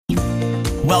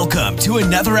Welcome to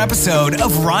another episode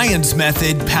of Ryan's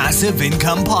Method Passive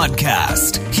Income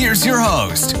Podcast. Here's your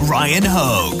host, Ryan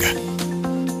Hogue.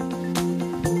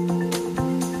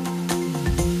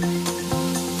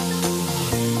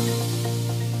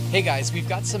 Hey guys, we've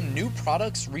got some new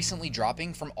products recently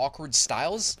dropping from Awkward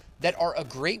Styles that are a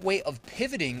great way of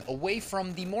pivoting away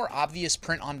from the more obvious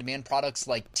print-on-demand products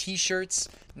like t-shirts.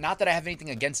 Not that I have anything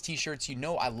against t-shirts, you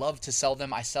know I love to sell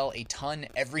them. I sell a ton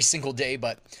every single day,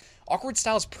 but Awkward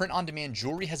Styles print-on-demand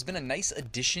jewelry has been a nice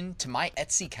addition to my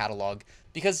Etsy catalog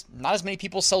because not as many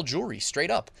people sell jewelry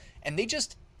straight up. And they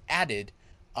just added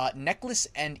necklace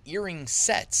and earring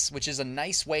sets, which is a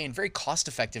nice way and very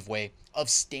cost-effective way of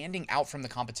standing out from the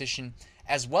competition,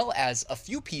 as well as a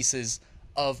few pieces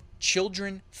of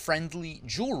children-friendly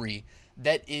jewelry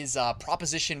that is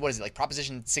Proposition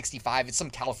 65, it's some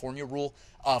California rule,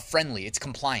 friendly, it's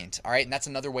compliant, all right? And that's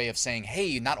another way of saying,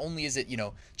 hey, not only is it,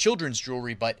 children's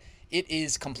jewelry, but it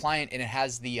is compliant and it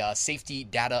has the safety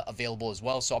data available as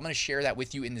well. So I'm going to share that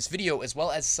with you in this video, as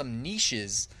well as some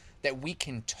niches that we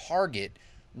can target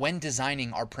when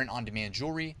designing our print-on-demand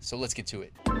jewelry. So let's get to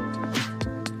it.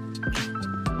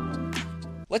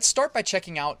 Let's start by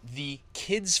checking out the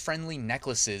kids-friendly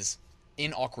necklaces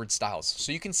in Awkward Styles.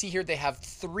 So you can see here they have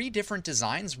three different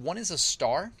designs. One is a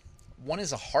star, one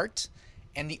is a heart,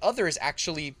 and the other is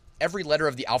actually every letter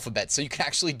of the alphabet. So you can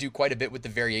actually do quite a bit with the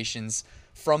variations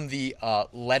from the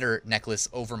letter necklace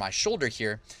over my shoulder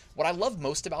here. What I love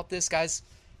most about this, guys,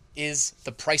 is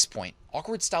the price point.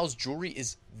 Awkward Styles jewelry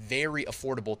is very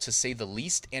affordable, to say the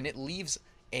least, and it leaves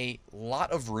a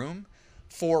lot of room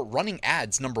for running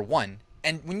ads, number one.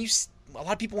 And a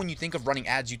lot of people, when you think of running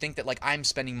ads, you think that like I'm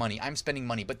spending money,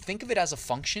 but think of it as a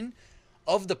function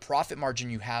of the profit margin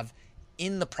you have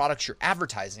in the products you're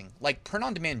advertising. Like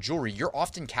print-on-demand jewelry, you're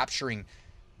often capturing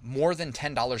more than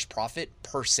 $10 profit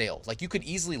per sale. Like you could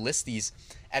easily list these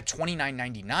at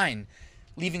 $29.99,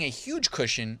 leaving a huge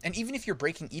cushion. And even if you're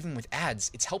breaking even with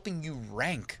ads, it's helping you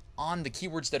rank on the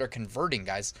keywords that are converting,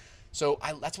 guys. So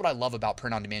that's what I love about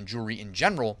print-on-demand jewelry in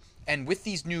general. And with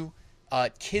these new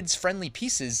kids-friendly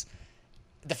pieces,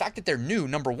 the fact that they're new,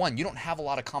 number one, you don't have a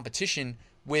lot of competition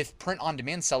with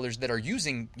print-on-demand sellers that are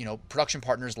using, production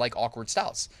partners like Awkward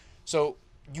Styles. So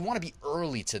you want to be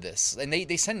early to this. And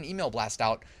they sent an email blast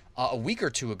out a week or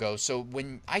two ago. So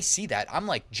when I see that, I'm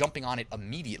like jumping on it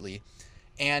immediately.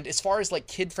 And as far as like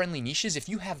kid-friendly niches, if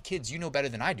you have kids, you know better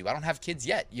than I do. I don't have kids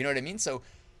yet. You know what I mean? So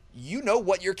you know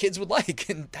what your kids would like.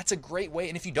 And that's a great way.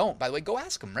 And if you don't, by the way, go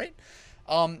ask them, right?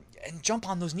 And jump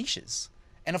on those niches.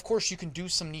 And of course, you can do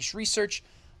some niche research.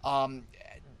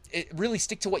 Really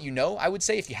stick to what you know, I would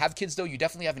say. If you have kids, though, you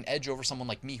definitely have an edge over someone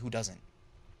like me who doesn't.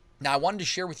 Now, I wanted to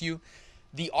share with you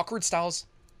the Awkward Styles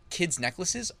kids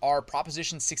necklaces are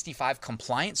Proposition 65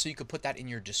 compliant, so you could put that in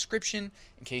your description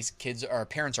in case kids or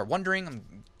parents are wondering.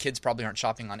 Kids probably aren't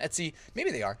shopping on Etsy.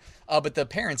 Maybe they are. But the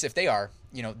parents, if they are,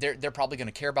 they're probably going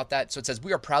to care about that. So it says,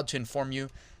 we are proud to inform you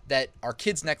that our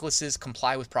kids' necklaces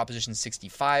comply with Proposition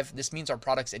 65. This means our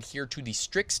products adhere to the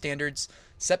strict standards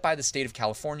set by the state of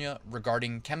California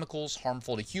regarding chemicals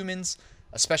harmful to humans,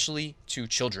 especially to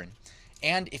children.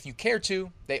 And if you care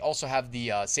to, they also have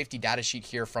the safety data sheet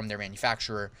here from their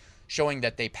manufacturer showing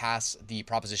that they pass the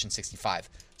Proposition 65.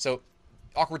 So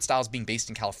Awkward Styles being based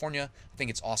in California, I think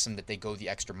it's awesome that they go the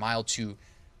extra mile to,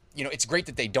 it's great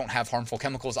that they don't have harmful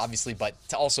chemicals, obviously, but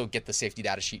to also get the safety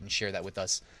data sheet and share that with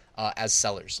us as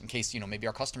sellers in case, maybe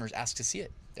our customers ask to see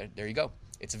it. There you go.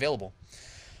 It's available.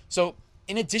 So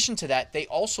in addition to that, they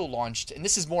also launched, and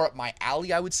this is more up my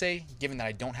alley, I would say, given that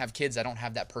I don't have kids, I don't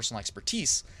have that personal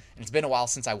expertise, and it's been a while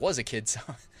since I was a kid. So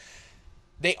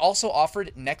they also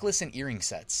offered necklace and earring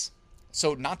sets.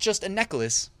 So not just a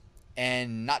necklace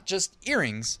and not just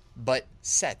earrings, but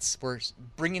sets. We're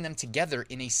bringing them together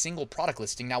in a single product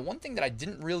listing. Now, one thing that I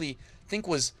didn't really think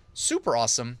was super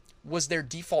awesome was their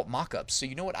default mockups. So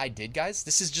you know what I did, guys?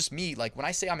 This is just me. Like when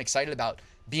I say I'm excited about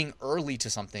being early to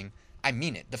something, I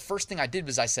mean it. The first thing I did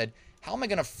was I said, how am I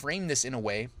going to frame this in a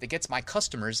way that gets my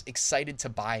customers excited to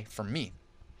buy from me?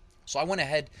 So I went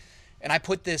ahead and I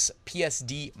put this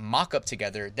PSD mockup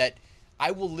together that I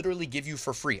will literally give you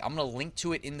for free. I'm going to link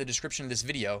to it in the description of this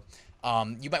video.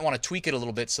 You might want to tweak it a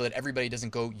little bit so that everybody doesn't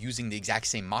go using the exact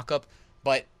same mockup,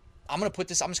 but I'm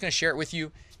just going to share it with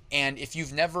you. And if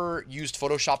you've never used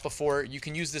Photoshop before, you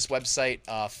can use this website,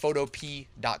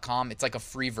 photop.com. It's like a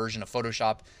free version of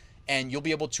Photoshop, and you'll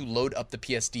be able to load up the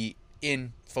PSD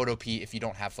in Photop if you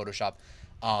don't have Photoshop.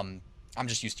 I'm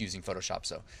just used to using Photoshop.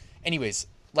 So anyways,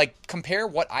 like compare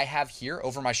what I have here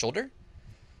over my shoulder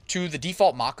to the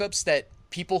default mockups that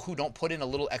people who don't put in a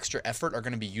little extra effort are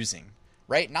going to be using,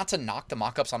 right? Not to knock the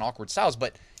mockups on Awkward Styles,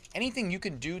 but anything you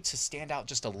can do to stand out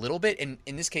just a little bit, and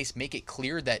in this case, make it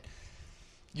clear that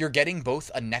you're getting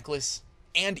both a necklace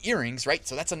and earrings, right?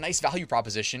 So that's a nice value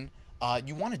proposition.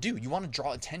 You want to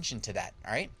draw attention to that,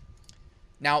 all right?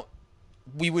 Now,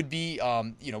 we would be,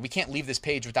 we can't leave this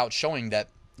page without showing that.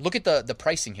 Look at the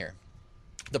pricing here.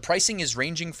 The pricing is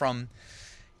ranging from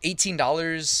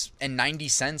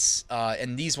 $18.90,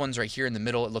 and these ones right here in the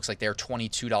middle, it looks like they're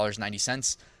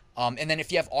 $22.90. And then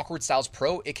if you have Awkward Styles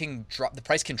Pro, the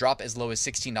price can drop as low as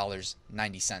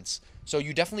 $16.90. So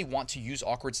you definitely want to use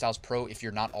Awkward Styles Pro if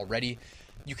you're not already.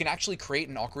 You can actually create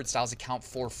an Awkward Styles account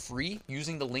for free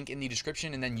using the link in the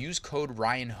description, and then use code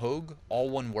Ryan Hogue, all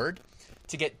one word,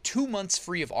 to get 2 months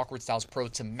free of Awkward Styles Pro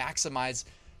to maximize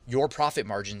your profit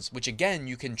margins, which again,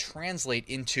 you can translate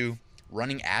into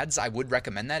running ads. I would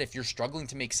recommend that if you're struggling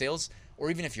to make sales,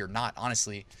 or even if you're not,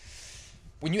 honestly.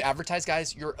 When you advertise,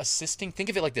 guys, you're assisting, think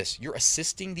of it like this, you're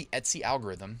assisting the Etsy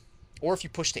algorithm, or if you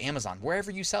push to Amazon,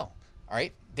 wherever you sell, all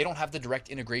right? They don't have the direct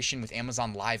integration with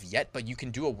Amazon Live yet, but you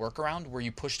can do a workaround where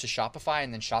you push to Shopify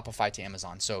and then Shopify to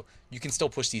Amazon. So you can still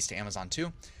push these to Amazon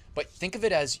too. But think of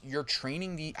it as you're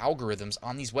training the algorithms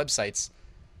on these websites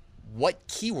what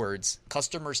keywords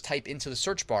customers type into the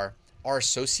search bar are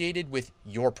associated with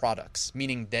your products,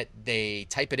 meaning that they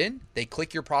type it in, they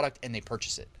click your product, and they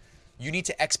purchase it. You need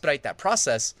to expedite that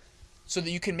process so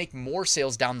that you can make more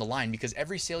sales down the line, because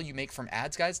every sale you make from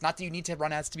ads, guys, not that you need to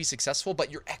run ads to be successful,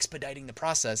 but you're expediting the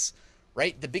process,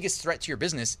 right? The biggest threat to your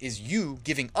business is you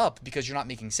giving up because you're not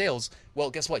making sales. Well,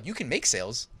 guess what? You can make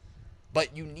sales,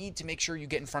 but you need to make sure you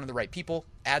get in front of the right people.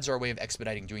 Ads are a way of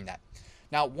expediting doing that.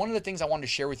 Now, one of the things I wanted to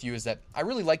share with you is that I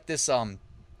really like this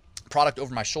product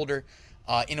over my shoulder.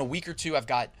 In a week or two, I've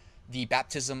got the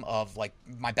baptism of like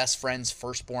my best friend's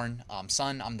firstborn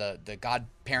son. I'm the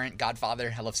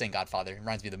godfather. I love saying godfather. It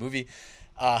reminds me of the movie.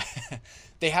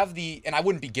 They have and I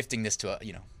wouldn't be gifting this to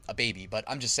a baby, but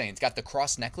I'm just saying it's got the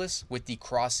cross necklace with the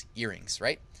cross earrings,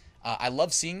 right? I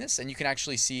love seeing this, and you can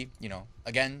actually see,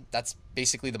 again, that's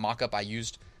basically the mock-up I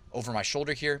used over my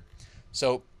shoulder here.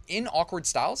 So in Awkward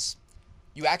Styles,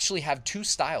 you actually have two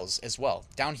styles as well.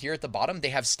 Down here at the bottom,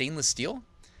 they have stainless steel,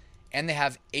 and they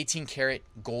have 18 karat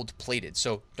gold plated.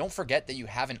 So don't forget that you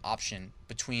have an option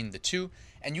between the two,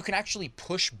 and you can actually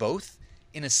push both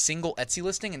in a single Etsy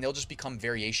listing, and they'll just become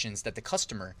variations that the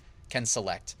customer can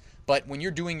select. But when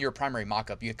you're doing your primary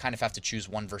mockup, you kind of have to choose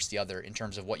one versus the other in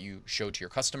terms of what you show to your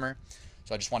customer.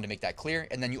 So I just wanted to make that clear.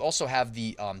 And then you also have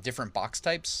the different box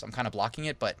types. I'm kind of blocking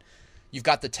it, but you've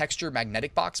got the texture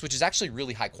magnetic box, which is actually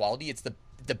really high quality. It's the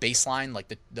baseline,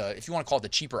 like the if you want to call it the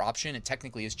cheaper option, it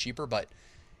technically is cheaper, but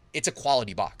it's a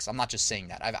quality box. I'm not just saying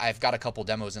that. I've got a couple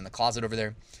demos in the closet over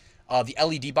there. The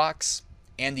LED box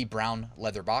and the brown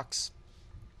leather box.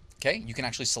 Okay, you can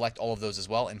actually select all of those as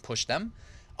well and push them.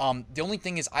 The only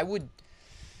thing is I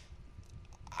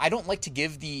don't like to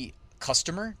give the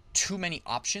customer too many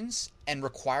options and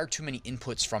require too many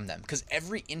inputs from them, because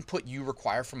every input you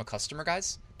require from a customer,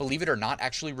 guys, believe it or not,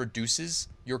 actually reduces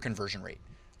your conversion rate.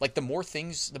 Like the more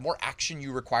action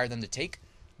you require them to take,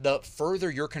 the further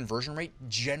your conversion rate,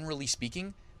 generally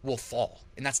speaking, will fall.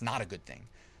 And that's not a good thing.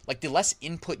 Like the less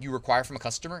input you require from a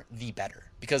customer, the better.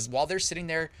 Because while they're sitting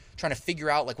there trying to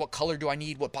figure out like what color do I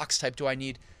need, what box type do I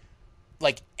need,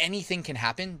 like anything can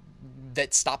happen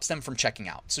that stops them from checking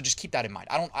out. So just keep that in mind.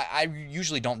 I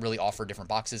usually don't really offer different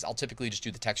boxes. I'll typically just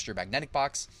do the texture magnetic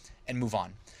box and move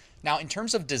on. Now, in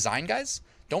terms of design, guys,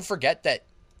 don't forget that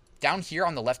down here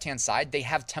on the left-hand side, they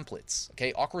have templates.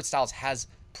 Okay, Awkward Styles has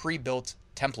pre-built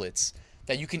templates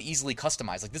that you can easily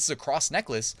customize. Like this is a cross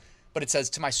necklace, but it says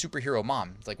to my superhero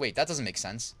mom. It's like, wait, that doesn't make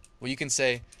sense. Well, you can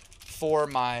say for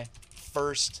my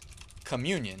first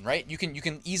communion, right? You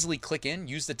can easily click in,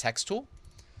 use the text tool,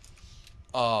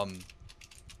 and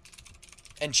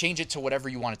change it to whatever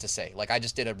you want it to say. Like I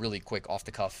just did a really quick off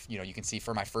the cuff, you can see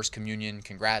for my first communion,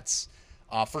 congrats.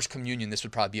 First communion, this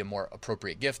would probably be a more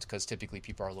appropriate gift because typically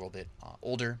people are a little bit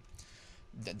older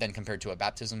than compared to a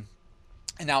baptism.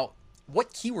 And now,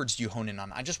 what keywords do you hone in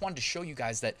on? I just wanted to show you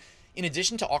guys that in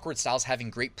addition to Awkward Styles having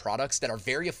great products that are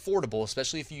very affordable,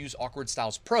 especially if you use Awkward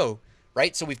Styles Pro,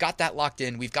 right? So we've got that locked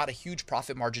in. We've got a huge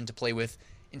profit margin to play with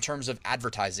in terms of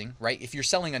advertising, right? If you're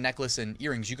selling a necklace and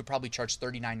earrings, you could probably charge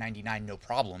 $39.99, no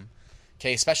problem.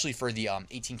 Okay, especially for the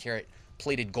 18 karat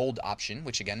plated gold option,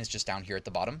 which again is just down here at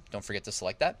the bottom. Don't forget to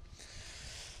select that.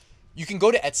 You can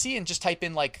go to Etsy and just type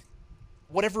in like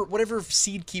whatever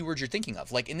seed keywords you're thinking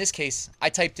of. Like in this case, I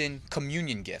typed in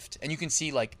communion gift, and you can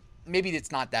see like maybe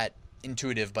it's not that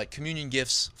intuitive, but communion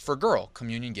gifts for girl,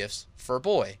 communion gifts for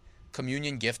boy,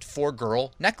 communion gift for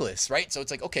girl necklace, right? So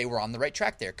it's like, okay, we're on the right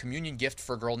track there. Communion gift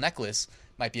for girl necklace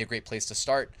might be a great place to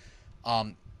start.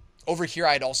 Over here,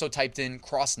 I had also typed in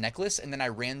cross necklace, and then I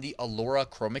ran the Allura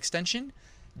Chrome extension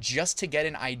just to get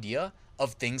an idea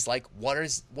of things like what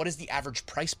is the average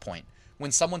price point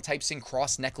when someone types in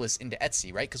cross necklace into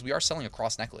Etsy, right? Because we are selling a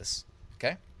cross necklace,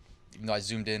 okay? Even though I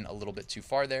zoomed in a little bit too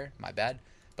far there, my bad.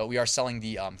 But we are selling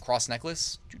the cross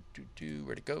necklace.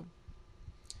 Where'd it go?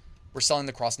 We're selling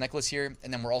the cross necklace here,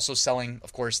 and then we're also selling,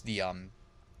 of course, the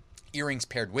earrings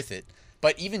paired with it.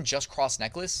 But even just cross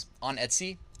necklace on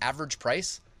Etsy, average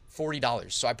price,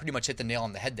 $40. So I pretty much hit the nail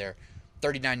on the head there.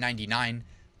 $39.99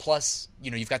 plus,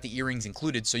 you've got the earrings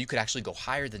included, so you could actually go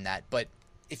higher than that. But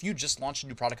if you just launched a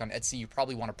new product on Etsy, you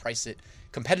probably want to price it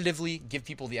competitively, give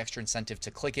people the extra incentive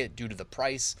to click it due to the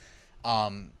price.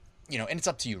 And it's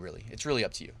up to you, really. It's really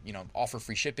up to you. Offer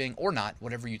free shipping or not,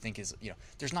 whatever you think is,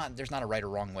 there's not a right or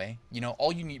wrong way.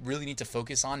 All you really need to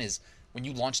focus on is when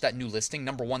you launch that new listing,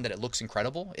 number one, that it looks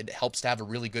incredible. It helps to have a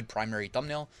really good primary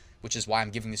thumbnail, which is why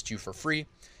I'm giving this to you for free.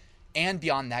 And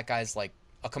beyond that, guys, like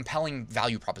a compelling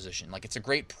value proposition. Like it's a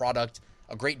great product,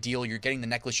 a great deal. You're getting the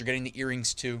necklace, you're getting the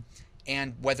earrings too.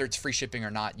 And whether it's free shipping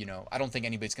or not, I don't think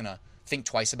anybody's going to think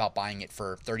twice about buying it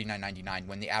for $39.99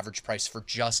 when the average price for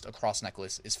just a cross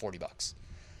necklace is $40.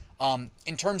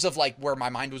 In terms of like where my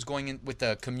mind was going in with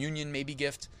the communion maybe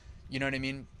gift, you know what I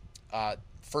mean?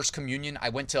 First communion, I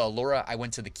went to Allura, I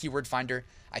went to the keyword finder,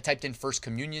 I typed in first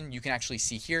communion. You can actually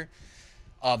see here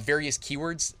various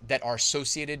keywords that are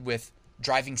associated with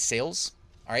driving sales.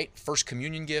 All right, first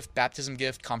communion gift, baptism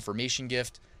gift, confirmation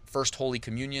gift, first holy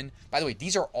communion. By the way,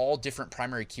 these are all different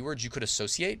primary keywords you could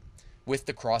associate with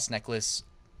the cross necklace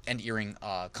and earring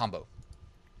combo.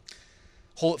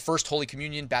 First holy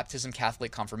communion, baptism,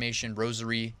 Catholic, confirmation,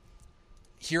 rosary.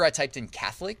 Here I typed in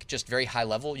Catholic, just very high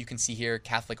level. You can see here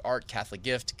Catholic art, Catholic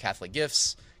gift, Catholic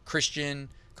gifts, Christian,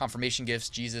 confirmation gifts,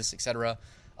 Jesus, etc.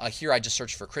 Here I just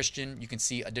searched for Christian. You can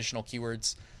see additional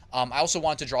keywords. I also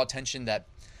want to draw attention that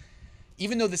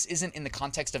even though this isn't in the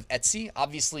context of Etsy,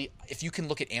 obviously if you can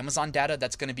look at Amazon data,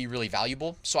 that's going to be really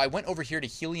valuable. So I went over here to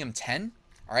Helium 10,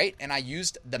 all right, and I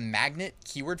used the Magnet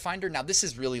keyword finder. Now this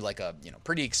is really like a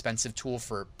pretty expensive tool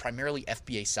for primarily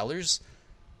FBA sellers,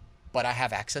 but I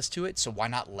have access to it, so why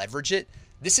not leverage it?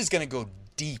 This is going to go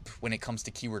deep when it comes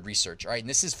to keyword research, all right? And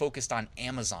this is focused on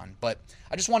Amazon, but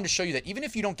I just wanted to show you that even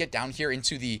if you don't get down here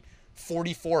into the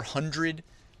 4,400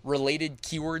 related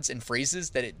keywords and phrases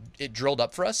that it drilled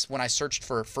up for us when I searched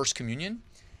for first communion,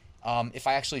 if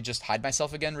I actually just hide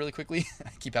myself again really quickly, I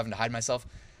keep having to hide myself.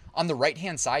 On the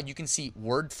right-hand side, you can see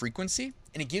word frequency,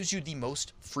 and it gives you the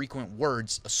most frequent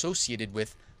words associated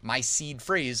with my seed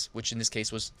phrase, which in this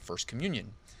case was first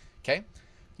communion. Okay,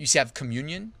 you see I have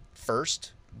communion,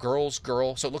 first, girls,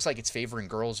 girl. So it looks like it's favoring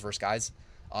girls versus guys.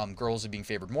 Girls are being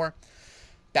favored more.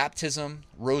 Baptism,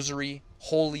 rosary,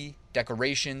 holy,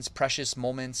 decorations, precious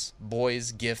moments,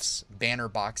 boys, gifts, banner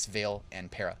box, veil,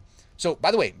 and para. So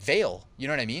by the way, veil, you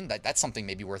know what I mean? That's something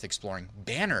maybe worth exploring.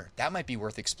 Banner, that might be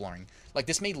worth exploring. Like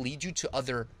this may lead you to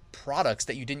other products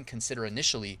that you didn't consider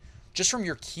initially just from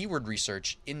your keyword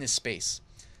research in this space.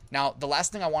 Now, the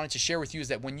last thing I wanted to share with you is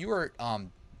that when you are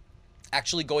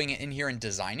actually going in here and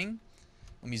designing,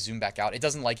 let me zoom back out. It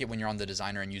doesn't like it when you're on the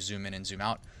designer and you zoom in and zoom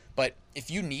out. But if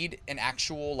you need an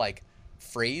actual like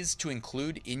phrase to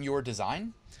include in your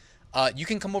design, you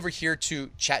can come over here to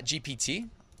ChatGPT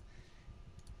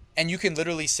and you can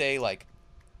literally say like,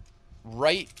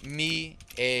 write me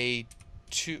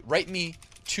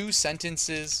two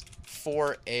sentences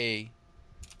for a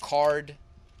card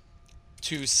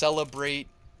to celebrate.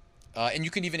 And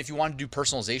you can even, if you want to do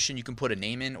personalization, you can put a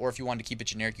name in, or if you want to keep it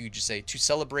generic, you could just say to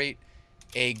celebrate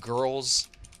a girl's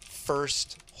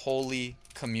first holy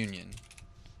communion.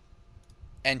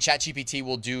 And ChatGPT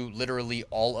will do literally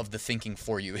all of the thinking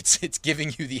for you. It's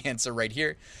giving you the answer right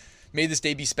here. May this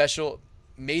day be special.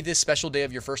 May this special day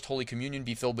of your first holy communion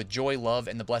be filled with joy, love,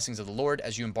 and the blessings of the Lord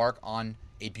as you embark on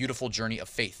a beautiful journey of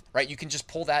faith. Right? You can just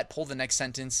pull the next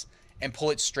sentence, and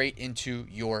pull it straight into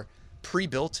your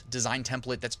pre-built design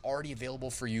template that's already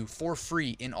available for you for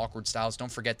free in Awkward Styles.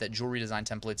 Don't forget that jewelry design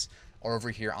templates are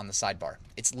over here on the sidebar.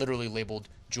 It's literally labeled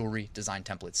jewelry design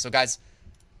templates. So guys,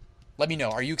 let me know.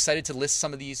 Are you excited to list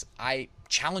some of these? I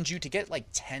challenge you to get like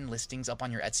 10 listings up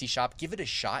on your Etsy shop. Give it a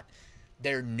shot.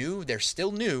 They're new. They're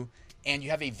still new. And you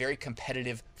have a very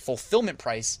competitive fulfillment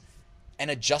price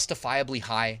and a justifiably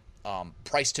high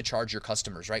price to charge your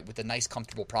customers, right? With a nice,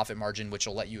 comfortable profit margin, which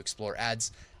will let you explore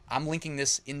ads. I'm linking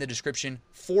this in the description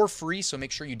for free, so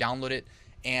make sure you download it,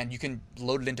 and you can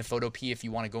load it into Photopea if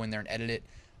you want to go in there and edit it,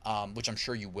 which I'm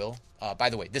sure you will.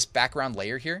 By the way, this background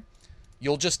layer here,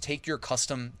 you'll just take your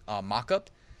custom mockup.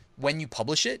 When you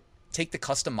publish it, take the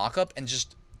custom mockup and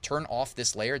just turn off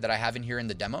this layer that I have in here in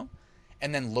the demo,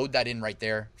 and then load that in right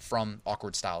there from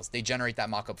Awkward Styles. They generate that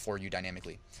mock-up for you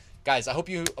dynamically. Guys, I hope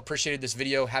you appreciated this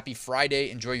video. Happy Friday.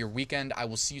 Enjoy your weekend. I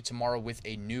will see you tomorrow with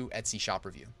a new Etsy shop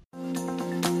review.